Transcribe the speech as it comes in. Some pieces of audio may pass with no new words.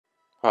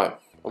Hi,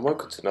 and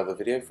welcome to another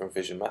video from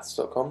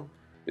visionmaths.com.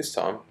 This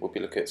time we'll be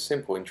looking at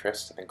simple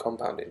interest and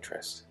compound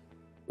interest.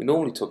 We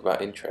normally talk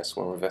about interest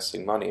when we're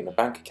investing money in a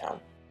bank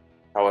account.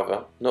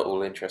 However, not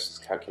all interest is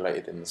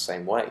calculated in the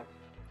same way.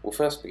 We'll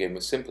first begin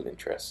with simple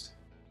interest.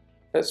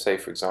 Let's say,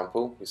 for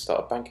example, we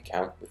start a bank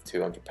account with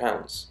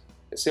 £200.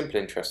 A simple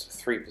interest of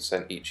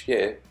 3% each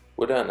year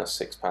would earn us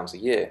 £6 a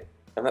year,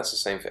 and that's the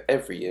same for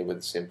every year with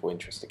a simple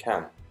interest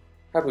account.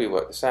 How do we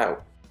work this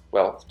out?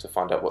 Well, to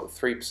find out what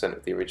the 3%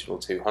 of the original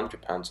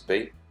 £200 would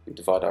be, we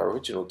divide our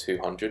original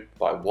 200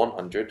 by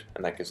 100,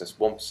 and that gives us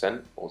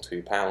 1% or £2,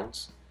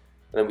 and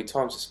then we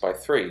times this by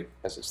 3,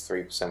 as it's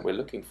 3% we're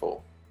looking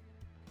for.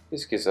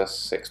 This gives us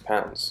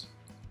 £6.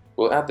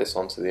 We'll add this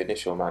on to the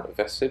initial amount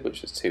invested,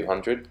 which is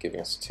 200, giving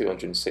us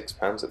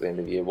 £206 at the end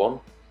of year 1,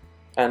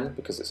 and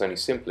because it's only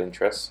simple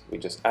interest, we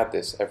just add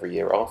this every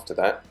year after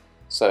that,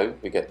 so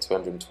we get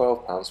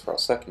 £212 for our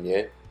second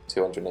year,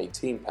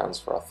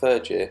 £218 for our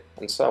third year,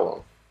 and so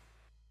on.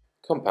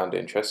 Compound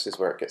interest is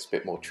where it gets a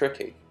bit more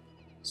tricky.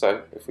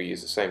 So, if we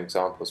use the same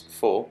example as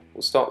before,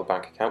 we'll start the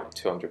bank account with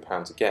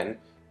 £200 again,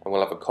 and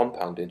we'll have a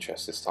compound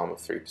interest this time of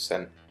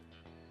 3%.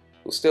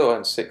 We'll still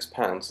earn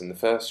 £6 in the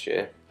first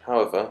year,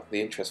 however,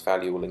 the interest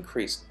value will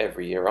increase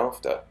every year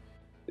after.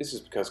 This is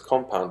because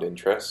compound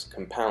interest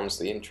compounds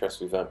the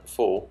interest we've earned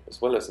before,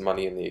 as well as the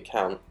money in the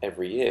account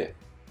every year.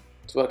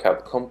 To work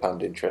out the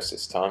compound interest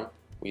this time,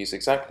 we use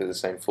exactly the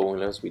same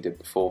formula as we did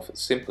before for the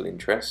simple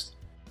interest,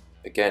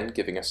 again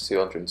giving us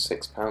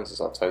 £206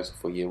 as our total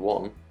for year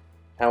 1.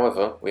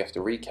 However, we have to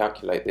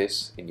recalculate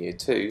this in year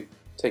 2,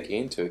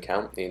 taking into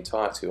account the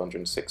entire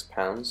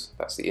 £206,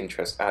 that's the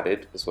interest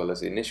added as well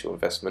as the initial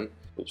investment,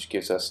 which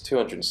gives us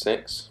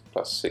 206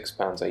 plus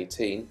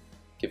 £6.18,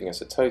 giving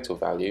us a total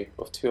value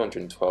of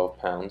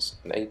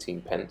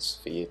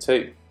 £212.18 for year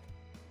 2.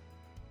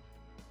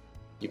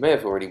 You may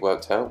have already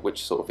worked out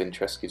which sort of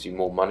interest gives you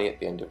more money at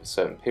the end of a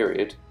certain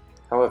period.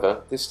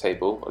 However, this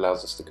table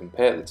allows us to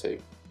compare the two.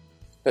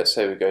 Let's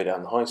say we go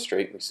down the high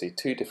street and we see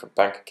two different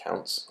bank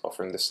accounts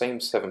offering the same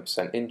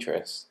 7%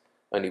 interest,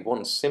 only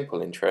one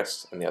simple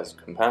interest and the other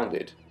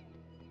compounded.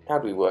 How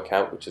do we work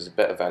out which is a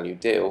better value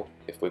deal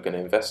if we're going to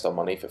invest our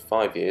money for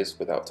 5 years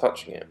without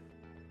touching it?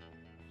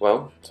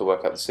 Well, to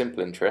work out the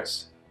simple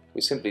interest,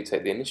 we simply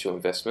take the initial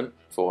investment,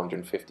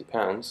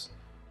 £450,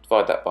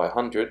 divide that by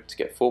 100 to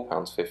get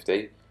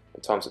 £4.50,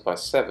 and times it by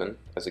 7,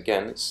 as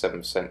again it's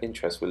 7%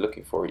 interest we're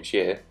looking for each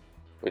year,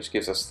 which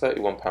gives us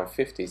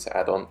 £31.50 to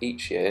add on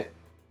each year.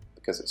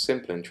 Because it's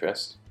simple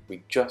interest,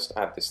 we just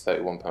add this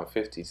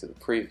 £31.50 to the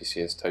previous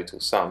year's total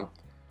sum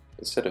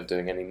instead of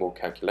doing any more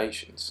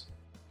calculations.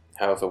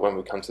 However, when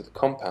we come to the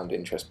compound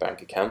interest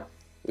bank account,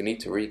 we need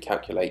to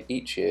recalculate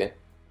each year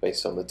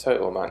based on the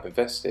total amount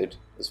invested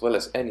as well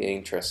as any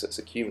interest that's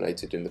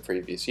accumulated in the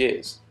previous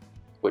years,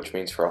 which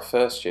means for our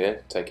first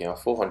year, taking our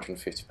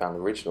 £450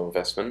 original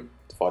investment,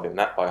 dividing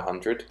that by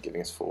 100,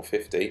 giving us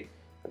 £450,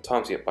 and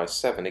timesing it by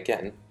 7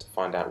 again to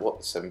find out what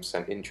the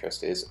 7%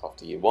 interest is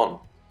after year 1.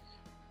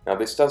 Now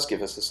this does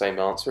give us the same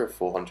answer of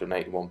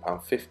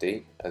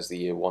 £481.50 as the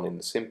year 1 in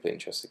the simple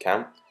interest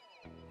account.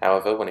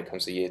 However, when it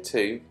comes to year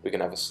 2, we're going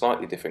to have a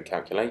slightly different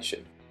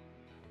calculation.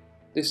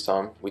 This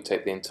time we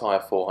take the entire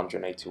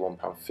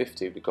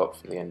 £481.50 we got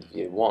from the end of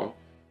year 1,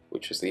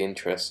 which was the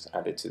interest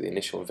added to the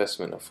initial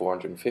investment of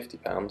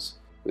 £450,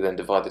 we then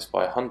divide this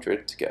by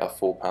 100 to get our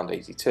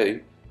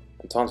 £4.82,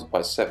 and times it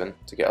by 7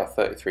 to get our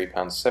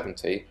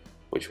 £33.70,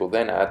 which will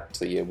then add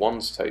to year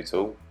 1's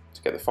total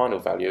to get the final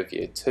value of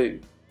year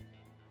 2.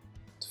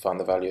 To find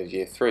the value of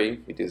year 3,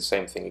 we do the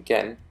same thing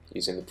again,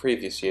 using the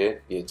previous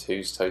year, year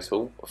 2's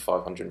total of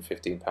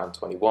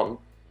 £515.21,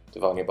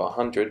 dividing it by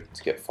 100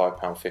 to get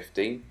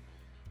 £5.15,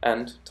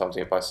 and timesing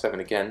it by 7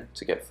 again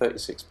to get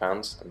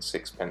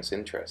 £36.06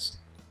 interest.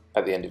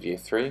 At the end of year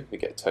 3, we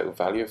get a total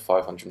value of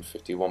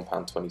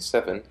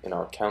 £551.27 in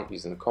our account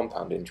using the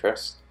compound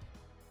interest.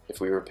 If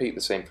we repeat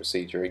the same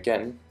procedure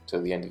again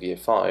till the end of year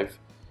 5,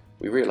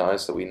 we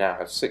realise that we now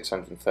have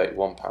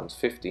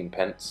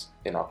 £631.15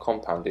 in our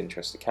compound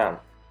interest account.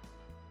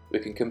 We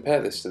can compare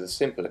this to the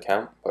simple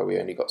account where we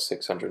only got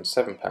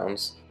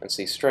 £607 and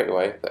see straight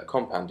away that a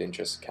compound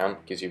interest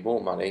account gives you more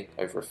money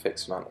over a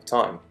fixed amount of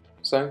time.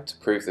 So to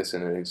prove this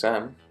in an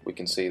exam, we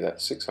can see that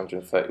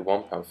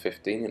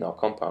 £631.15 in our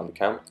compound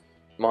account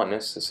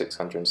minus the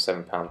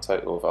 £607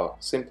 total of our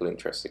simple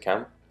interest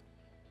account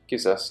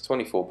gives us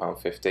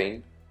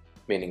 £24.15,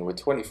 meaning we're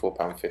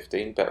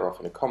 £24.15 better off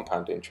in a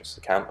compound interest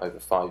account over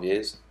 5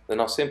 years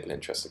than our simple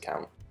interest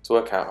account. To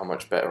work out how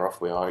much better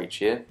off we are each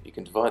year, you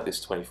can divide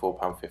this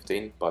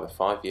 £24.15 by the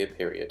 5-year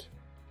period.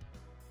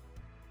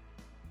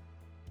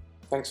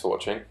 Thanks for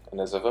watching,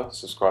 and as ever,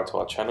 subscribe to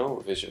our channel,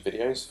 Revision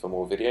Videos, for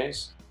more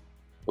videos,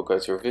 or go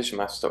to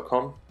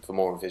revisionmaths.com for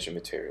more revision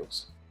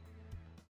materials.